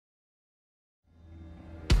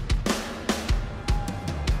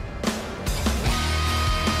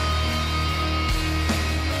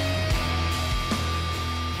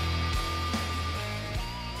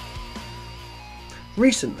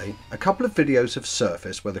Recently, a couple of videos have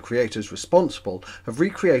surfaced where the creators responsible have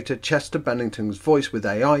recreated Chester Bennington's voice with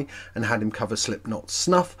AI and had him cover Slipknot's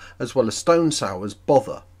Snuff as well as Stone Sour's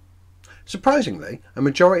Bother. Surprisingly, a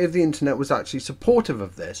majority of the internet was actually supportive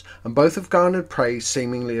of this, and both have garnered praise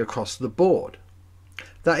seemingly across the board.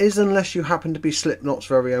 That is, unless you happen to be Slipknot's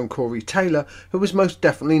very own Corey Taylor, who was most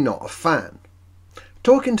definitely not a fan.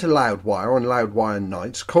 Talking to Loudwire on Loudwire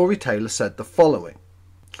Nights, Corey Taylor said the following: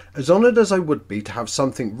 "As honoured as I would be to have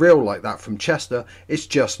something real like that from Chester, it's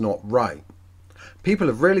just not right. People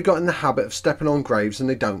have really got in the habit of stepping on graves and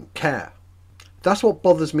they don't care. That's what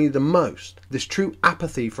bothers me the most, this true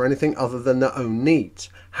apathy for anything other than their own needs.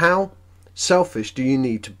 How selfish do you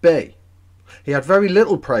need to be?" He had very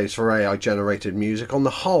little praise for AI generated music on the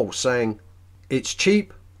whole, saying, "It's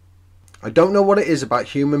cheap. I don't know what it is about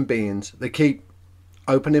human beings. They keep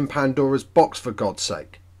opening Pandora's box for God's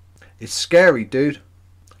sake. It's scary, dude.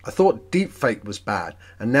 I thought deepfake was bad,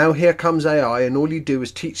 and now here comes AI and all you do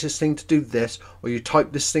is teach this thing to do this, or you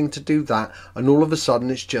type this thing to do that, and all of a sudden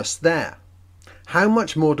it's just there. How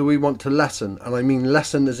much more do we want to lessen, and I mean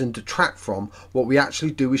lessen as in detract from, what we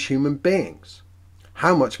actually do as human beings?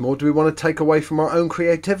 How much more do we want to take away from our own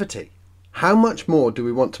creativity? How much more do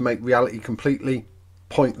we want to make reality completely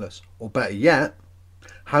pointless? Or better yet,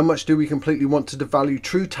 how much do we completely want to devalue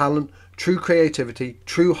true talent, true creativity,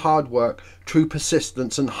 true hard work, true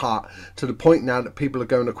persistence and heart, to the point now that people are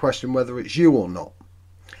going to question whether it's you or not?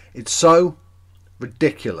 It's so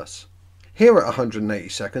ridiculous." Here at 180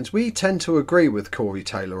 Seconds, we tend to agree with Corey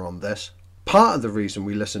Taylor on this. Part of the reason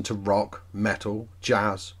we listen to rock, metal,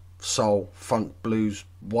 jazz, soul, funk, blues,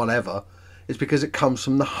 whatever, is because it comes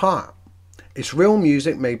from the heart. It's real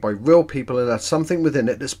music made by real people and has something within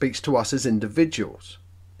it that speaks to us as individuals.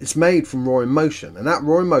 It's made from raw emotion, and that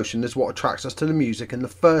raw emotion is what attracts us to the music in the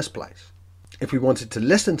first place. If we wanted to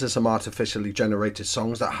listen to some artificially generated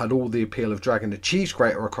songs that had all the appeal of dragging a cheese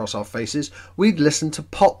grater across our faces, we'd listen to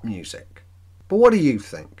pop music. But what do you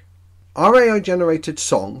think? Are AI generated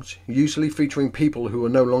songs, usually featuring people who are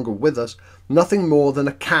no longer with us, nothing more than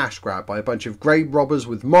a cash grab by a bunch of grave robbers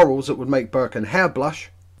with morals that would make Burke and Hare blush?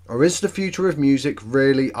 Or is the future of music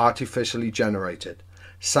really artificially generated?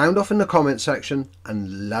 Sound off in the comment section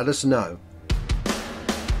and let us know.